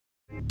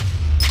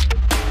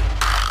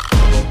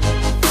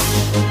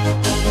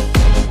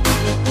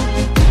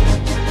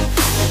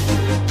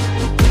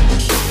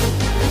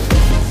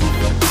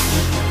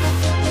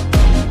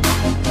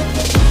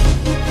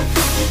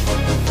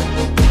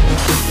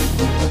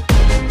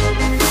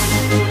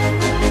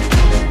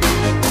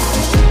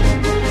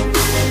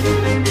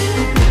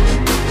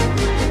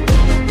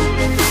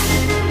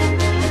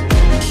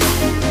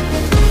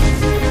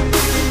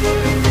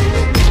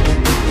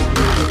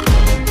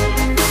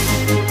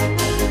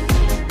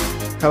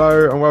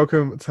Hello and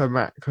welcome to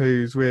Matt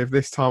Clues with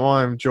this time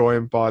I am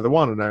joined by the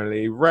one and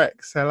only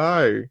Rex.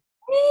 Hello.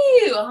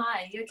 Ew,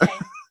 hi, you okay?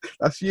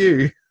 That's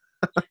you.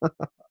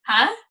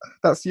 Huh?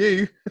 That's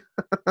you.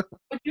 What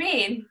do you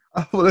mean?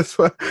 Oh, that's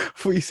what I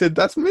thought you said.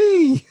 That's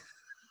me.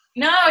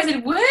 No, I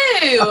said woo,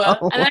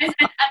 Oh, and then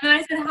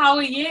I said, how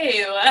are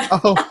you?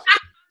 oh,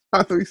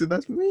 I thought you said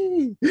that's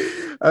me.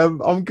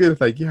 I'm good,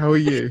 thank you. How are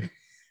you?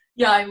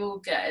 Yeah, I'm all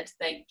good,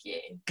 thank you.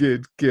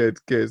 Good, good,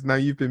 good. Now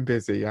you've been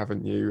busy,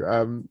 haven't you?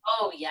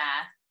 Oh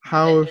yeah,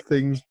 How bit have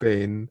things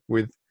been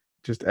with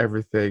just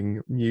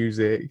everything,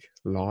 music,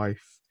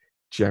 life,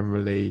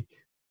 generally?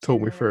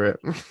 Talk me generally.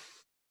 through it.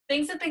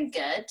 Things have been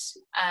good.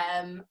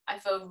 I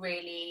feel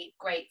really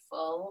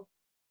grateful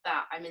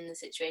that I'm in the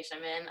situation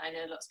I'm in. I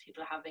know lots of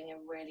people are having a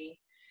really,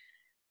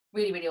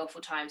 really, really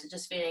awful time. So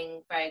just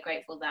feeling very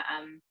grateful that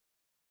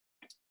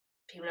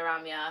people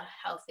around me are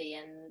healthy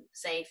and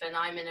safe, and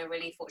I'm in a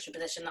really fortunate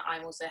position that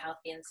I'm also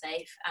healthy and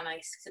safe, and I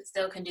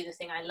still can do the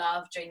thing I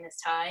love during this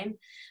time,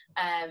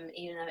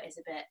 even though it is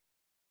a bit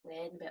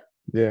weird, a bit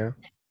Yeah.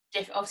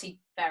 obviously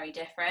very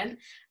different,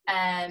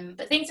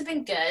 but things have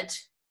been good.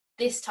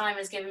 This time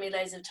has given me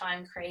loads of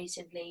time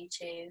creatively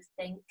to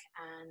think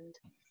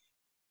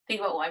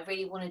about what I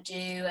really want to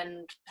do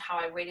and how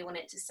I really want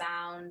it to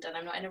sound, and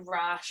I'm not in a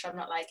rush. I'm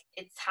not like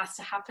it has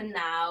to happen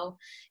now.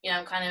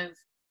 I'm kind of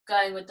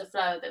going with the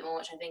flow a bit more,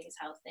 which I think is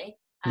healthy.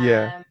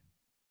 Yeah. But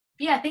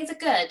yeah, things are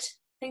good.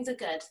 Things are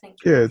good. Thank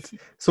you. Good.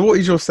 So, what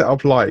is your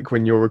setup like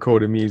when you're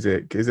recording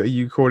music? Are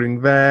you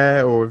recording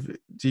there, or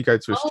do you go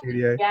to a Oh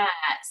studio? yeah.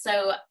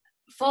 So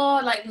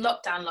for like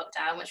lockdown,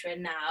 which we're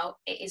in now,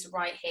 it is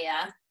right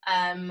here.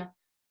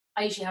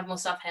 I usually have more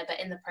stuff here,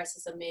 but in the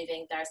process of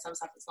moving, there is some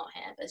stuff that's not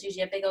here. But it's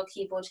usually a big old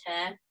keyboard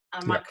here,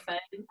 and a Yeah. microphone,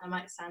 and a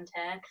mic stand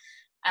here.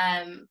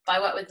 But I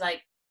work with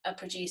like a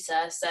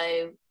producer,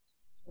 so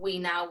we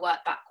now work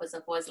backwards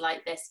and forwards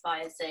like this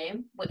via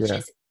Zoom, which Yeah.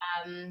 is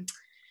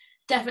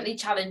definitely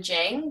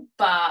challenging,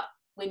 but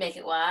we make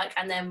it work.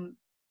 And then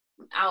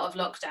out of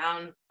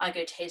lockdown, I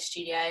go to his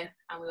studio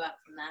and we work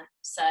from there.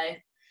 So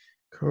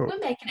Cool. we're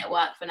making it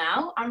work for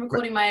now. I'm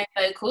recording my own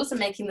vocals and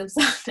making them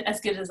sound as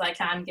good as I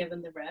can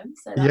given the room.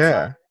 So that's fine.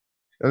 Yeah.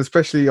 And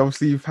especially,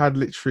 obviously, you've had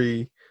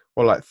literally,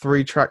 well, like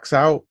 3 tracks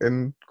out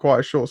in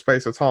quite a short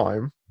space of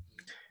time.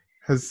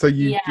 So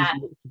you've Yeah,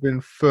 just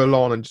been full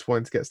on and just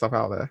wanting to get stuff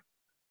out there.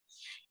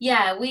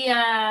 yeah,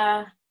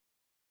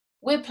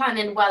 we're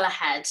planning well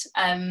ahead.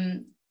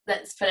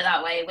 Let's put it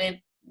that way.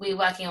 We're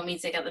working on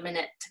music at the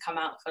minute to come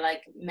out for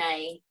like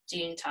May,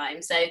 June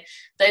time. So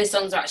those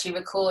songs are actually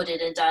recorded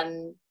and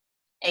done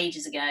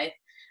ages ago.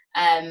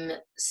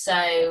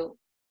 So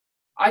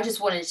I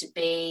just wanted to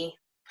be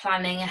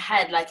planning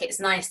ahead. Like it's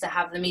nice to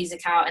have the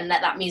music out and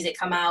let that music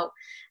come out,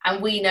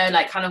 and we know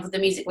like kind of the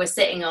music we're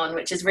sitting on,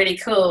 which is really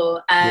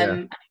cool.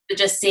 Yeah.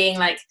 Just seeing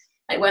like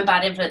when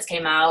Bad Influence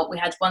came out, we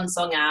had one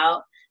song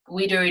out, but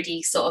we'd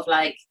already sort of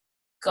like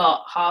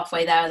got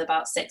halfway there with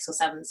about 6 or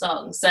 7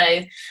 songs. So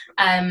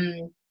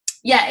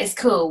yeah, it's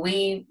cool.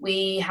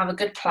 We have a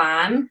good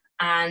plan,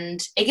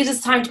 and it gives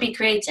us time to be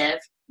creative.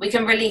 We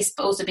can release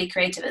but also be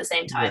creative at the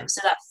same Yeah. time,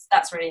 so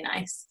that's really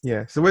nice.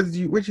 Yeah. So where do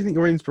you think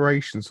your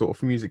inspiration sort of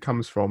for music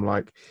comes from?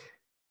 Like,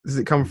 does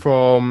it come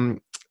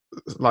from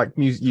like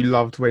music you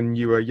loved when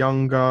you were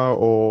younger,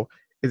 or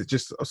is it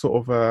just a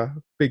sort of a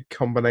big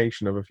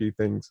combination of a few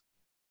things?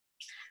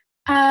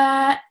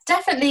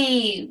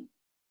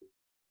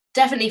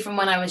 Definitely from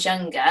when I was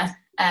younger.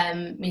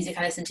 Music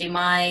I listened to,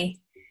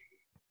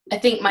 I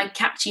think my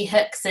catchy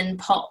hooks and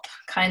pop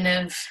kind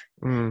of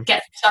Mm.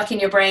 get stuck in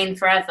your brain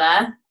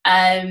forever.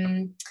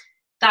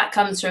 That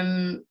comes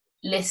from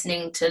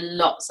listening to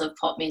lots of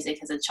pop music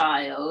as a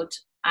child,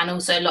 and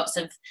also lots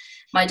of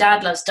my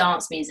dad loves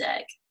dance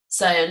music,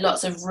 so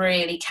lots of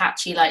really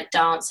catchy like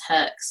dance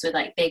hooks with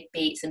like big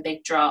beats and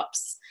big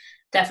drops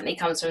definitely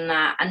comes from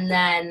that. And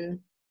then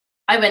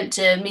I went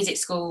to music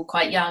school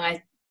quite young.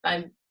 I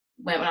went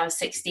when I was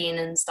 16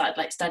 and started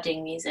like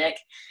studying music,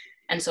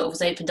 and sort of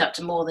was opened up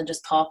to more than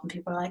just pop, and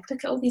people are like,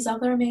 look at all these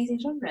other amazing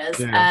genres,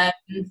 Yeah.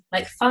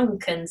 like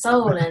funk and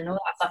soul and all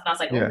that stuff. And I was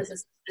like, oh, Yeah. this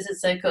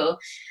is so cool.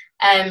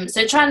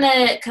 So trying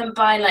to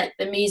combine like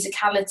the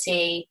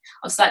musicality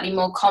of slightly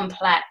more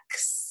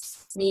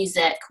complex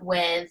music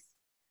with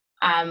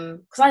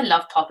because I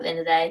love pop at the end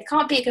of the day. It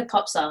can't be a good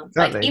pop song.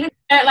 Like Exactly. even if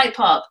you don't like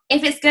pop,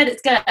 if it's good,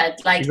 it's good.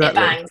 Like it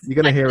Exactly. bangs. You're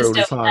gonna Like hear it just all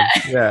the don't time.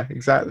 care. Yeah.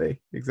 Exactly.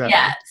 Yeah.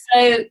 Exactly.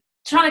 So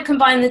trying to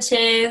combine the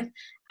two,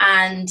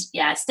 and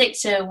yeah, stick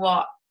to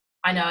what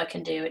I know I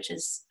can do, which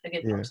is a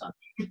good Yeah. pop song.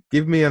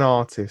 Give me an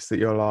artist that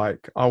you're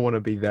like, I want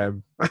to be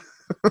them.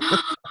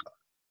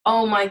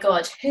 Oh my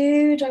god,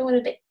 who do I want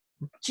to be?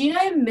 Do you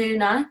know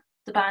Moona,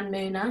 the band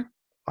Moona?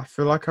 I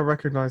feel like I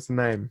recognise the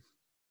name.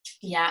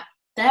 Yeah,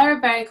 they're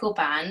a very cool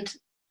band.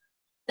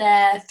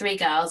 They're three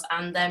girls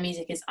and their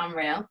music is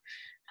unreal.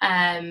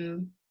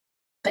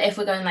 But if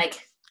we're going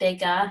like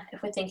bigger,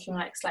 if we're thinking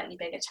like slightly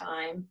bigger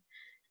time,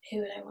 who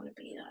would I want to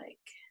be like?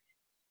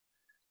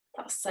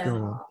 That's so Go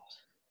on. hard.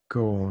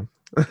 Go on.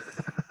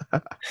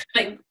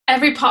 Like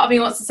every part of me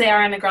wants to say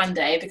Ariana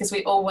Grande because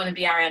we all want to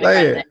be Ariana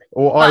Say Grande. it.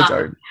 Or I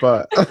don't,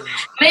 but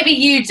Maybe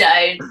you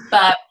don't,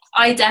 but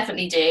I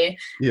definitely do.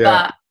 yeah.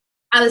 But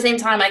at the same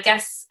time, I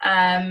guess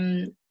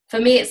for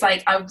me, it's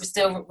like I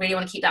still really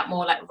want to keep that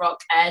more like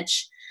rock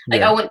edge. Like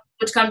Yeah. I want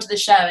to come to the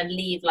show and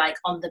leave like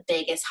on the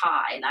biggest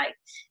high. Like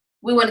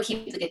we want to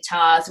keep the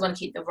guitars, we want to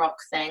keep the rock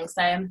thing.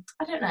 So I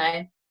don't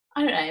know.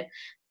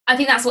 I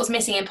think that's what's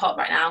missing in pop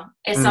right now.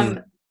 Is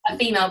a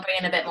female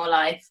bringing a bit more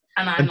life,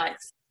 and I'm like,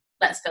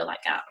 let's fill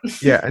that gap.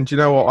 Yeah, and do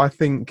you know what? I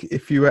think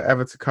if you were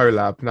ever to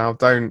collab, now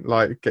don't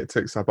like get too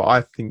excited, but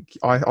I think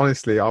I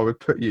would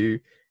put you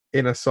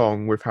in a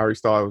song with Harry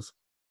Styles.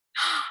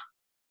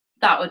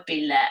 That would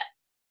be lit.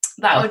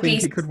 That I would think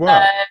be it could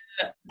work.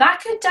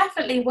 that could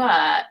definitely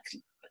work,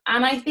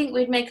 and I think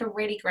we'd make a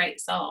really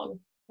great song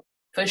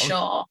for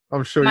sure.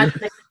 I'm sure you.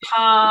 Imagine the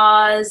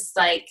guitars,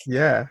 like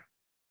Yeah,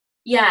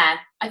 yeah.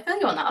 I feel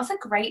you on that. That's a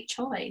great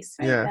choice.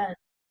 Very yeah. good.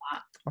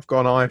 I've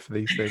got an eye for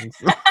these things.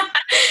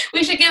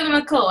 We should give them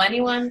a call.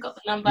 Anyone got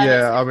the number?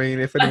 Yeah, I mean,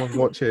 if anyone's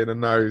watching and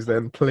knows,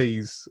 then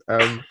please,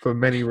 for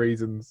many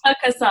reasons. Hook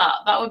us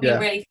up. That would be Yeah.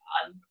 really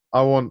fun.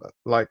 I want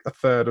like a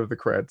third of the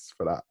creds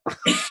for that.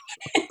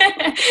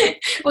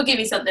 We'll give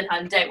you something,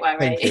 hun. Don't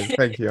worry.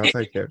 Thank you. I'll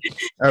take it.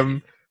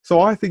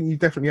 So I think you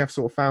definitely have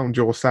sort of found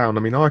your sound.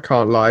 I mean, I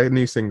Can't Lie, a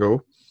new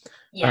single.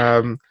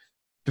 Yeah.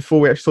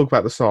 Before we actually talk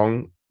about the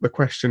song, the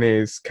question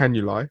is, can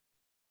you lie?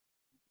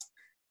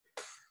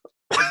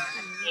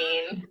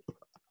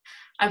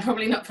 I'm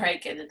probably not very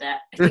good at it.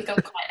 I think I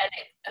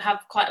have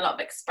quite a lot of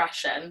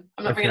expression.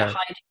 I'm not very good at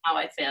hiding how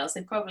I feel,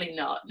 so probably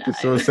not. No. It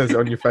sort of says it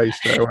on your face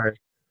straight away.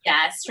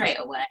 Yeah, straight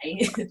away.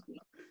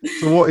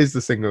 So what is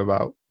the single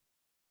about?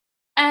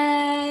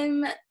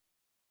 That's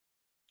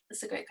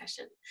a great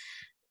question.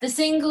 The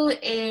single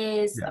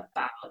is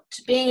about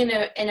being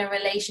in a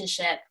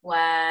relationship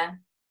where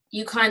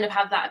you kind of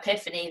have that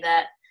epiphany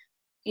that,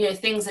 you know,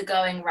 things are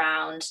going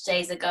round,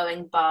 days are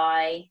going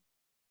by,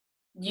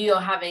 you're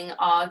having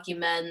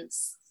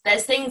arguments,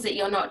 there's things that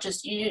you're not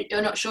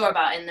sure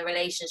about in the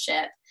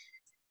relationship,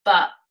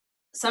 but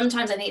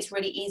sometimes I think it's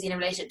really easy in a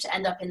relationship to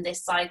end up in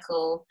this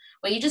cycle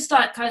where you just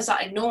start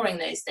ignoring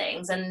those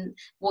things and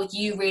what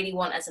you really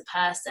want as a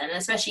person. And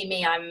especially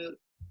me, I'm,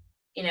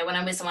 you know, when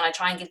I'm with someone, I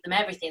try and give them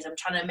everything. So I'm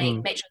trying to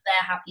make sure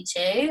they're happy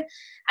too.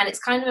 And it's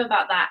kind of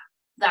about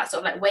that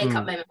sort of like wake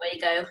up moment where you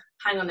go,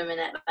 hang on a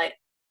minute, like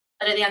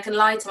I don't think I can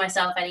lie to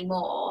myself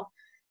anymore.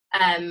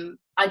 I'm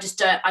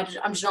just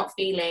not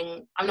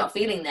feeling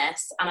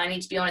this, and I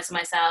need to be honest with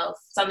myself.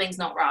 Something's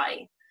not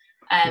right.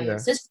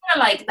 So it's kind of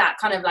like that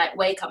kind of like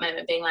wake up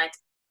moment, being like,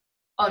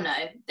 oh no,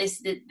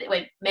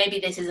 wait, maybe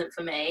this isn't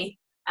for me.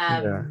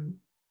 And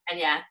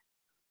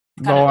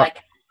like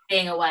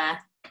being aware.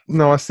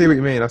 No, I see what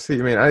you mean. It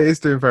is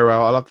doing very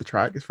well. I love the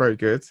track. It's very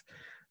good.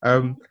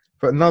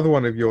 But another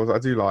one of yours I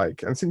do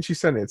like, and since you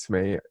sent it to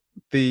me,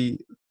 the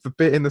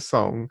bit in the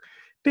song,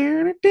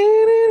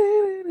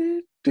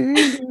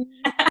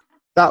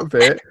 that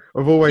bit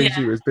of Always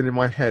You has been in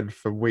my head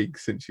for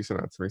weeks since you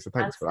sent that to me. So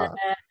thanks for that.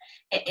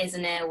 It is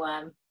an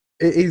earworm.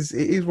 It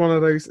is one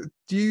of those.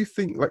 Do you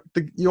think like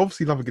you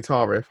obviously love a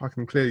guitar riff? I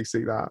can clearly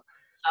see that.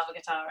 Love a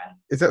guitar riff.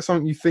 Is that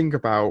something you think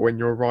about when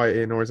you're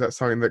writing, or is that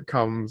something that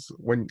comes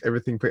when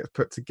everything gets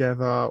put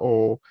together,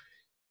 or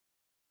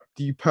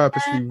do you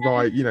purposely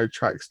write, you know,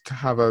 tracks to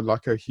have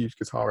a huge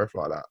guitar riff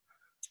like that?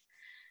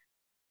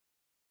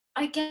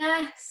 I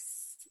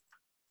guess,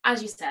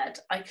 as you said,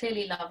 I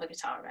clearly love a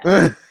guitar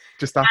riff.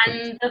 Just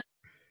happens. And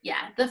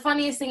the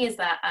funniest thing is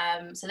that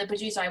so the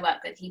producer I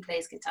work with, he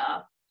plays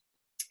guitar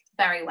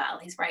very well.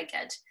 He's very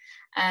good.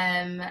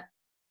 And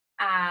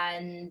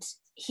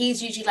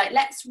he's usually like,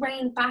 let's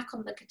rein back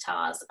on the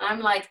guitars. And I'm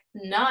like,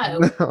 no,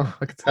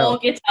 I can tell. more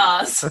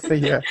guitars.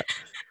 Yeah.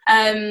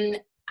 And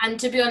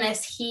to be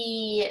honest,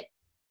 the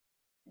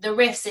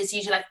riffs is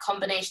usually like a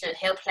combination of,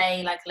 he'll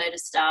play like a load of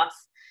stuff,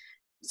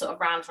 sort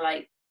of around for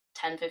like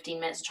 10-15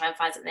 minutes to try and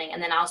find something,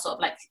 and then I'll sort of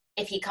like,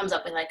 if he comes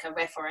up with like a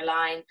riff or a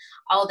line,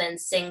 I'll then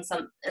sing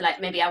some, like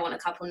maybe I want a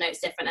couple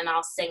notes different and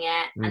I'll sing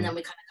it, and then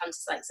we kind of come to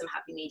like some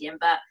happy medium.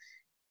 But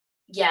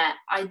yeah,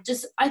 I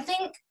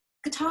think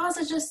guitars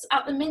are just,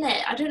 at the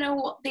minute, I don't know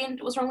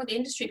what's wrong with the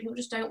industry. People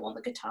just don't want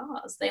the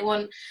guitars. They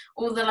want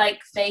all the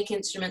like fake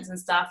instruments and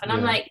stuff, and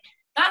I'm like,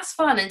 that's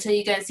fun until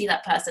you go and see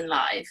that person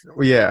live.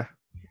 Well, yeah,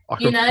 I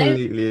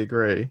completely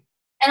agree.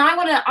 And I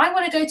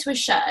want to go to a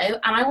show and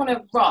I want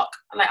to rock.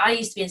 Like, I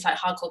used to be into like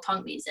hardcore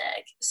punk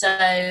music,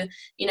 so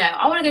you know,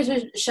 I want to go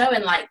to a show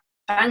and like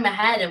bang my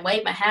head and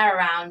wave my hair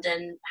around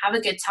and have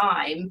a good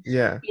time.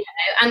 Yeah. You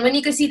know, and when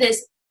you go see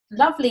this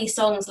lovely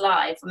songs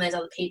live from those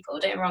other people.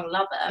 Don't get me wrong,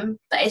 love them.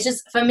 But it's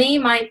just, for me,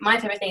 my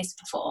favourite thing is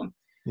to perform.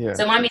 Yeah.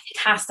 So my music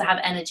has to have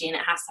energy and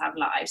it has to have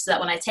live, so that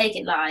when I take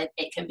it live,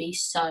 it can be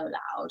so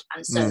loud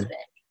and so big.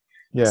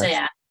 Yeah. So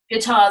yeah,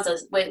 guitars,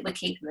 we're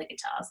keeping the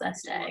guitars, they're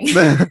staying.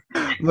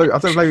 Look, I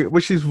don't blame you,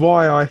 which is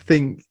why I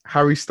think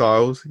Harry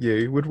Styles,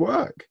 you would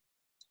work.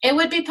 It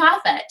would be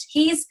perfect.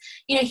 He's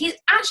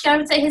actually, I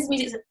would say his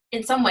music,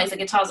 in some ways, the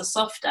guitars are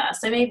softer,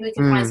 so maybe we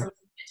can find some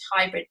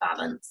hybrid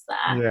balance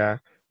there. Yeah.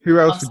 Who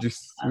else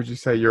would you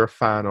say you're a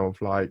fan of,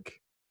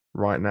 like,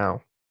 right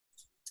now?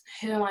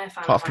 Who am I a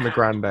fan Apart of? from the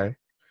Grande.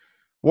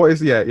 What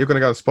is, you're going to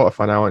go on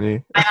Spotify now, aren't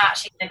you? I'm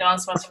actually going to go on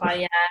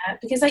Spotify, yeah.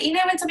 Because, like, you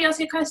know when somebody asks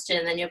you a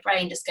question, then your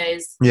brain just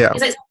goes... Yeah.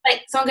 It's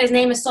like someone goes,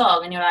 name a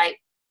song, and you're like,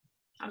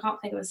 I can't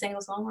think of a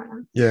single song right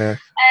now. Yeah.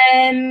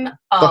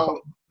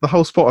 The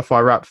whole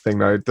Spotify rap thing,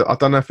 though, I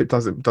don't know if it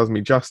does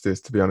me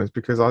justice, to be honest,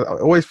 because I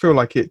always feel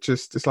like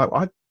it's like,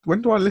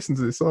 when do I listen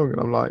to this song?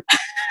 And I'm like,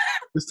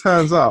 this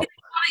turns up.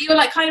 You're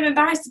like kind of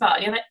embarrassed about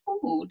it. You're like,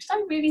 oh, did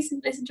I really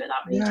listen to it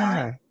that many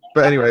times?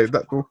 But anyway,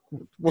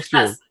 what's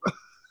yours?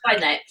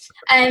 Side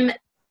note.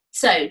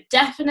 So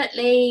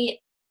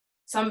definitely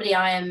somebody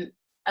I am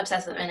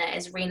obsessed with at the minute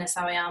is Rina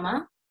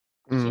Sawayama.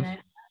 Do you know?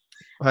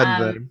 I heard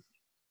the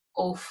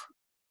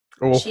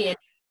name. She is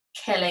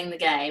killing the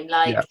game.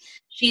 Like,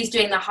 she's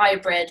doing the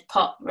hybrid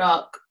pop,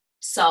 rock,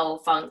 soul,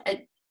 funk,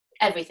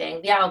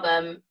 everything. The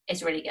album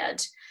is really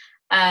good.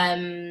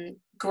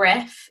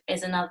 Griff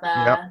is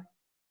another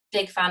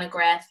big fan of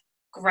Griff.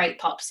 Great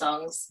pop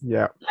songs.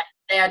 Yeah, like,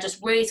 they are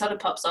just really solid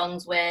pop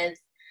songs with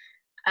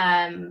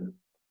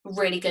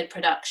really good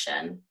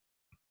production.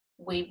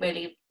 I'm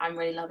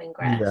really loving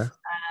Griff. Yeah.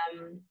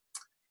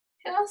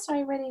 Who else do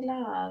I really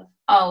love?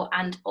 Oh,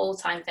 and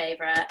all-time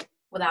favourite,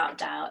 without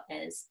doubt,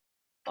 is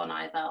Bon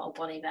Iver or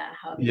Bon Iver.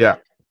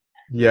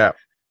 Yeah.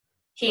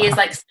 He is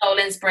like sole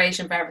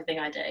inspiration for everything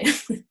I do,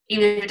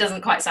 even if it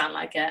doesn't quite sound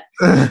like it.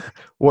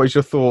 What is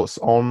your thoughts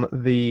on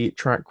the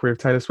track with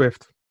Taylor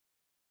Swift?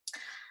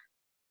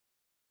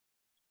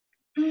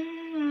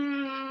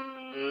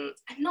 I'm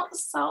not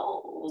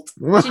sold.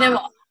 Do you know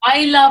what?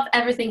 I love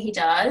everything he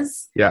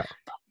does. Yeah.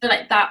 But I feel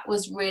like that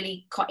was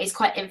really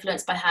quite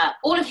influenced by her.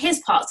 All of his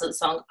parts of the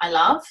song I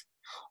love.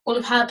 All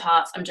of her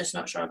parts I'm just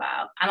not sure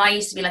about. And I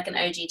used to be like an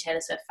OG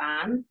Taylor Swift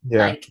fan.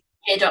 Yeah. Like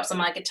Teardrops on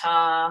My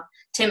Guitar,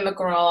 Tim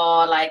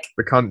McGraw, like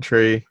The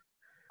Country.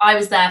 I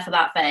was there for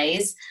that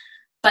phase.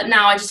 But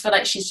now I just feel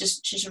like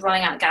she's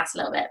running out of gas a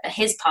little bit. But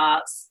his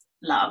parts,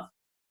 love.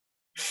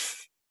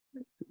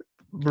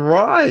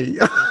 Right.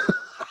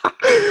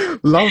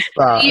 Love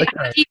that.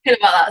 How do you feel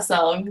about that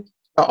song?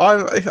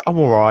 I'm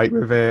all right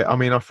with it. I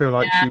mean, I feel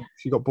like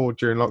she got bored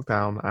during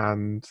lockdown,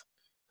 and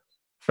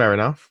fair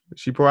enough.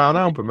 She brought out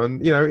an album,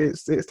 and you know,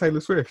 it's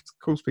Taylor Swift. Of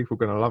course, people are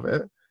gonna love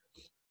it.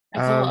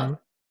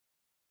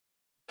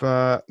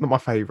 But not my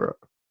favourite.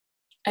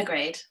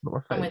 Agreed.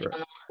 Not my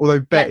favourite.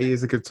 Although Betty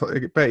is a good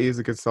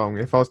song.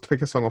 If I was to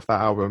pick a song off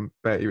that album,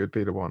 Betty would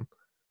be the one.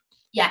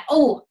 Yeah.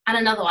 Oh, and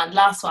another one,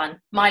 last one,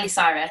 Miley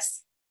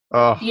Cyrus.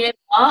 Oh. You know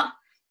what?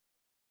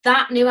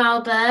 That new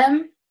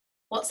album.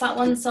 What's that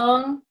one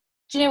song?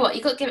 Do you know what?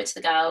 You got to give it to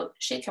the girl.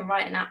 She can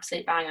write an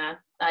absolute banger.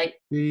 Like,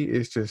 she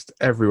is just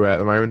everywhere at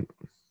the moment.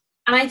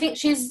 And I think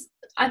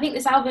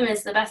this album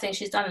is the best thing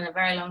she's done in a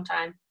very long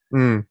time.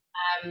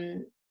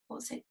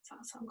 What's that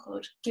song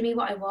called? Give Me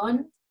What I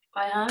Want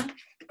by her.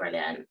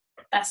 Brilliant.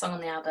 Best song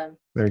on the album.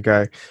 There we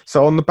go.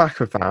 So on the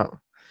back of that,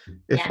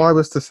 if I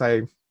was to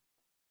say,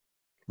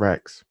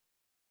 Rex,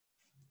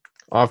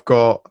 I've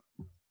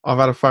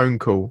had a phone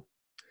call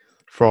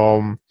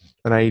from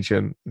an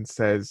agent and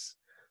says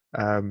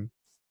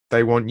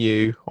they want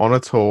you on a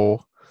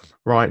tour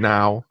right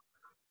now.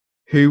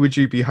 Who would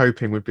you be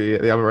hoping would be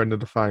at the other end of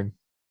the phone?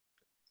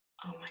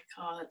 Oh my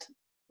god.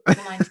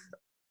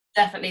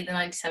 Definitely the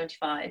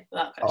 1975,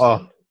 without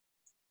question.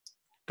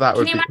 That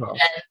would be tough.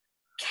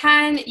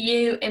 Can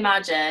you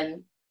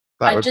imagine?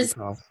 That would be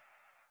tough.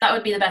 That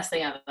would be the best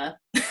thing ever.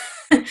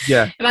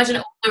 Yeah. Imagine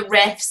all the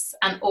riffs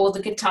and all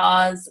the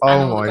guitars. Oh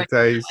and all my the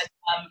days.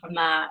 From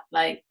that,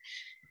 like,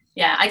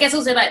 yeah. I guess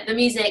also like the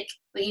music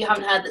that you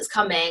haven't heard that's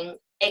coming.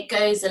 It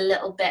goes a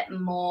little bit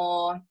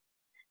more.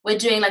 We're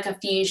doing like a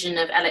fusion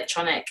of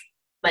electronic,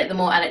 like the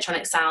more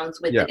electronic sounds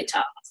with the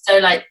guitar. So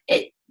like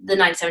the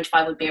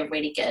 1975 would be a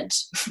really good,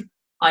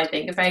 I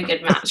think, a very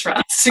good match for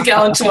us to go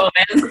on tour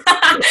with.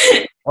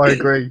 I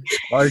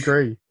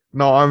agree.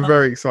 No, I'm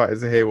very excited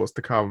to hear what's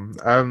to come.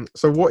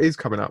 So what is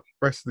coming up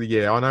rest of the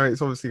year? I know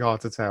it's obviously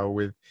hard to tell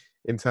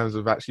in terms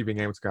of actually being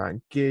able to go out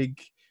and gig.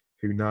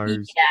 Who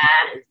knows?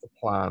 Yeah. What is the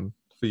plan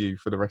for you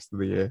for the rest of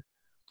the year?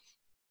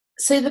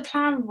 So the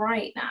plan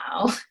right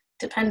now,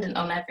 dependent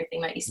on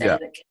everything, like you say, that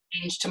can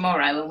change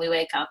tomorrow when we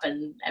wake up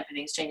and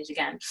everything's changed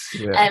again.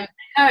 The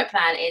current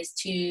plan is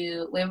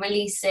we're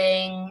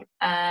releasing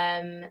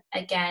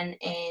again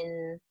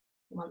in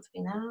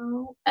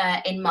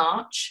in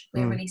March.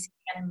 We're releasing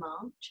again in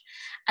March,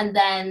 and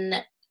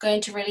then going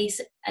to release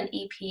an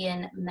EP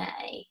in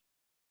May.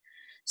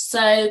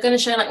 So going to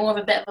show like more of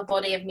a bit of a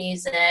body of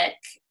music.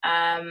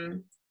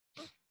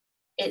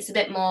 it's a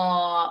bit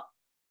more,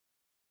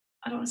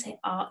 I don't want to say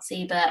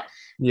artsy, but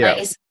Yeah.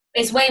 like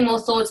it's way more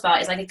thought about.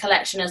 It's like a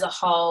collection as a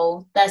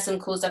whole. There's some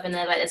cool stuff in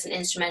there, like there's an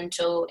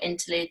instrumental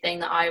interlude thing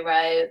that I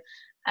wrote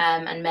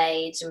and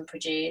made and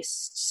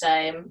produced. So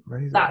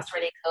Amazing. that's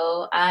really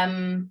cool.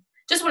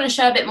 Just want to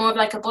show a bit more of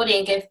like a body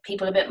and give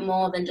people a bit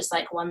more than just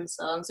like one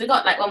song. So we've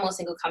got like one more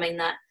single coming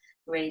that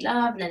I really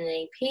love, and then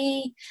an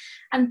EP.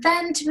 And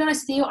then, to be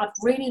honest with you, I'd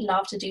really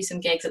love to do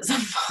some gigs at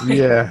some point.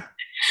 Yeah.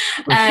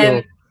 For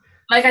sure.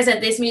 Like I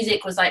said, this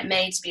music was like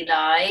made to be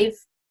live.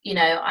 You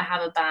know, I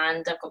have a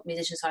band, I've got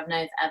musicians who I've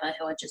known forever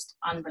who are just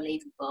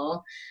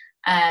unbelievable.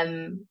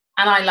 And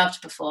I love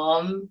to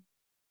perform.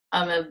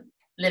 I'm a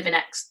living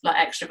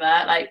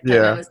extrovert, like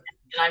Yeah.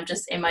 I'm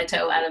just in my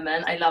total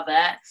element. I love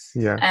it.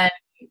 Yeah.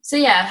 So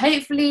yeah,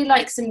 hopefully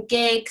like some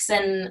gigs,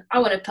 and I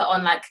want to put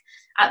on like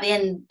at the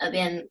end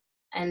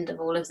of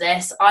all of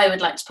this, I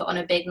would like to put on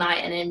a big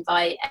night and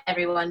invite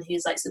everyone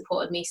who's like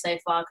supported me so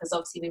far, because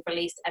obviously we've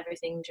released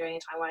everything during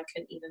a time where I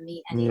couldn't even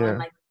meet anyone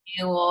like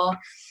you or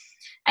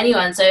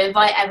anyone. So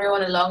invite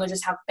everyone along and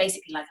just have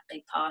basically like a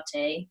big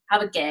party,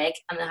 have a gig,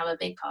 and then have a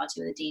big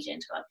party with a DJ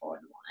until like 4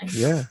 a.m.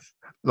 Yeah.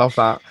 Love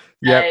that.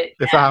 Yeah. So,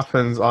 if that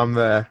happens, I'm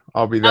there.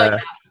 I'll be there. Oh,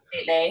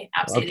 yeah,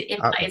 absolutely.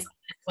 Invite is this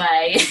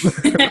way.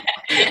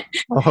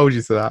 I'll hold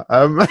you to that.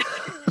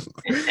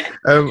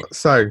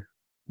 So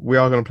we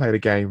are going to play the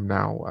game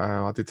now.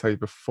 I did tell you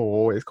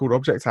before. It's called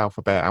Object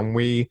Alphabet, and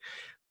we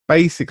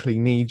basically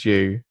need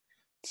you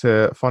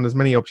to find as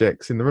many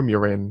objects in the room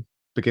you're in,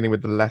 beginning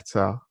with the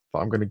letter that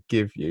I'm going to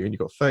give you, and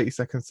you've got 30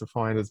 seconds to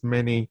find as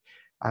many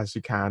as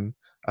you can.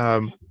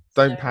 Don't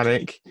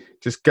panic,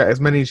 just get as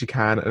many as you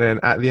can, and then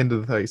at the end of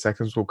the 30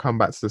 seconds we'll come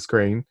back to the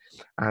screen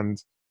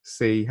and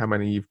see how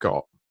many you've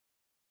got.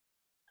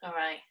 All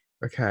right.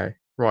 Okay,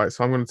 right,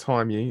 so I'm going to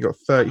time you. You've got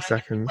 30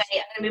 seconds. Wait,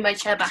 I'm going to move my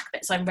chair back a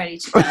bit so I'm ready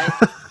to go.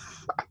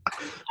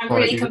 I'm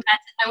really competitive.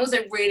 I'm also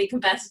really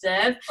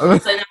competitive. So now,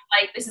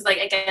 like, this is like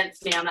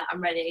against me.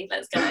 I'm ready.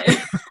 Let's go.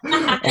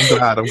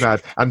 I'm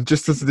glad. And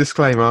just as a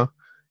disclaimer,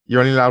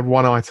 you're only allowed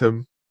one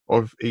item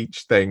of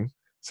each thing.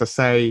 So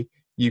say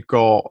you've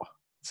got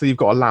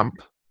a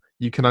lamp.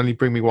 You can only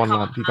bring me one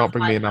lamp. You can't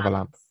bring me another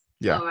lamp.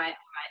 Yeah. All right.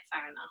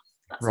 Fair enough.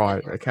 That's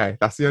right. Okay.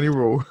 That's the only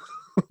rule.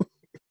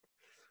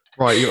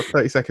 Right. You got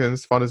 30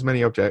 seconds to find as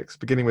many objects,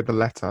 beginning with the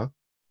letter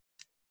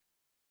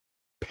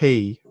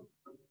P.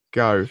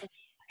 Go.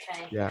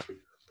 Okay. Yeah.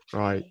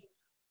 Right.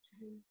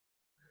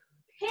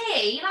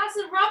 P. That's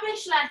a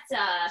rubbish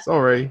letter.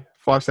 Sorry.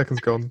 5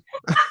 seconds gone.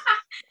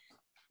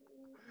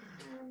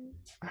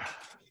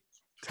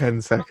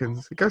 10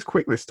 seconds. It goes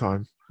quick this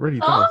time. Really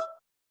does.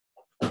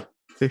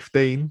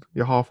 15.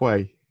 You're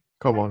halfway.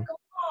 Come on.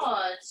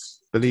 God.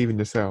 Believe in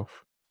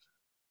yourself.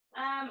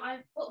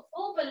 I've got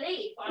full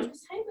belief. I'm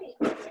just hoping.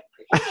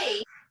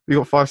 Hey. You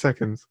got 5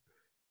 seconds.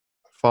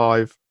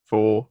 5,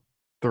 4,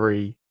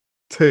 3,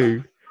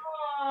 2,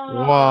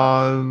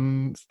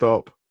 1.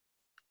 Stop.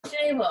 Do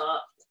you know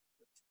what?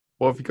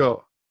 What have you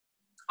got?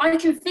 I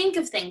can think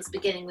of things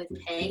beginning with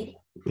P.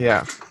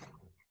 Yeah.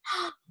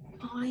 Oh,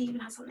 I even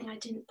had something I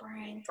didn't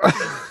bring.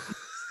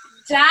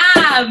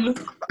 Damn.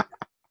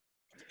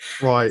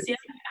 Right. See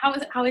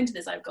how into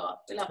this I've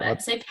got. We love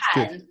it. So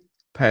pen. Good.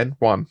 Pen.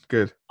 1.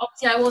 Good.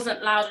 Obviously, I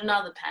wasn't allowed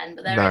another pen,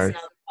 but there is another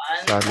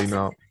one. Sadly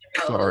not.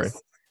 Sorry.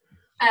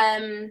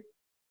 I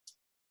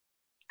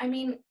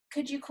mean,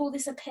 could you call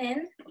this a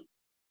pin?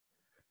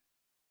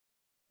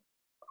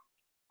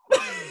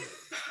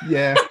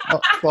 Yeah.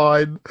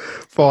 Fine.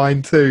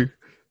 Fine. 2.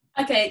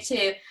 Okay,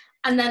 2.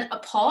 And then a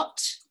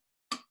pot.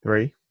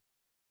 3.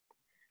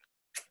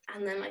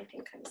 And then I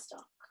think I'm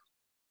stuck.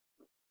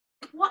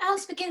 What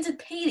else begins with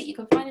P that you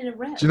can find in a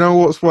row? Do you know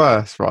what's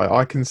worse, right?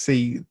 I can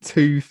see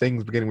 2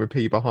 things beginning with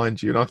P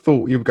behind you, and I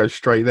thought you would go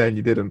straight there, and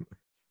you didn't.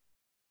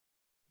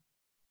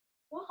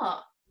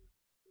 What?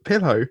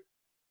 Pillow.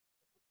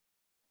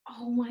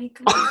 Oh my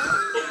god.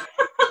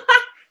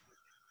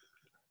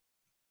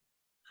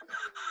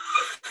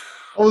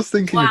 I was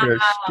thinking you'd go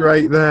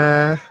straight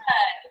there.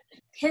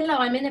 Pillow,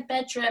 I'm in a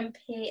bedroom.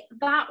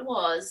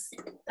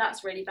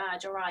 That's really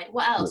bad. You're right.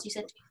 What else? You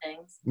said 2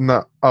 things.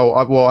 No.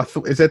 Oh, well, I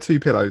thought, is there 2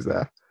 pillows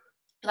there?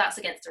 That's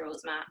against the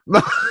rules, Matt.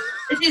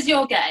 This is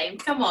your game.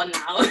 Come on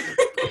now.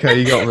 Okay,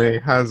 you got me.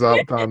 Hands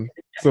up, done.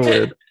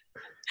 Sorted.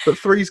 But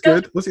 3's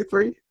good. Was it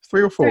 3?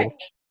 3 or 4?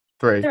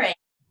 3. 3. Okay.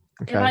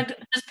 If I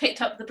just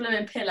picked up the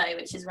blooming pillow,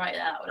 which is right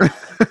there.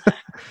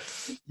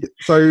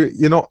 So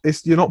you're not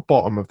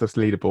bottom of this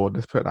leaderboard.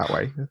 Let's put it that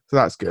way. So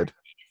that's good.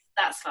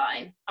 That's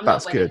fine.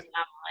 That's not winning, good.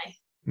 am I?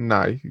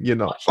 No, you're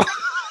not.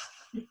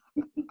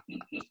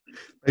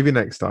 Maybe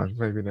next time.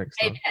 Maybe next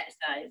time.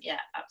 Yeah,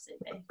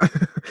 absolutely.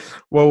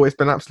 Well, it's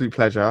been an absolute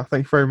pleasure.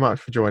 Thank you very much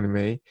for joining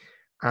me.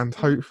 And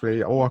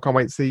hopefully, I can't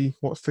wait to see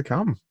what's to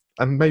come.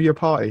 And maybe a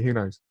party, who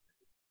knows?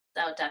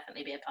 There'll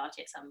definitely be a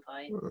party at some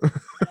point. There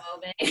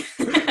will be.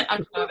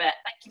 I'm sure of it.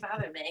 Thank you for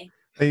having me.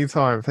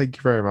 Anytime. Thank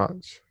you very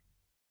much.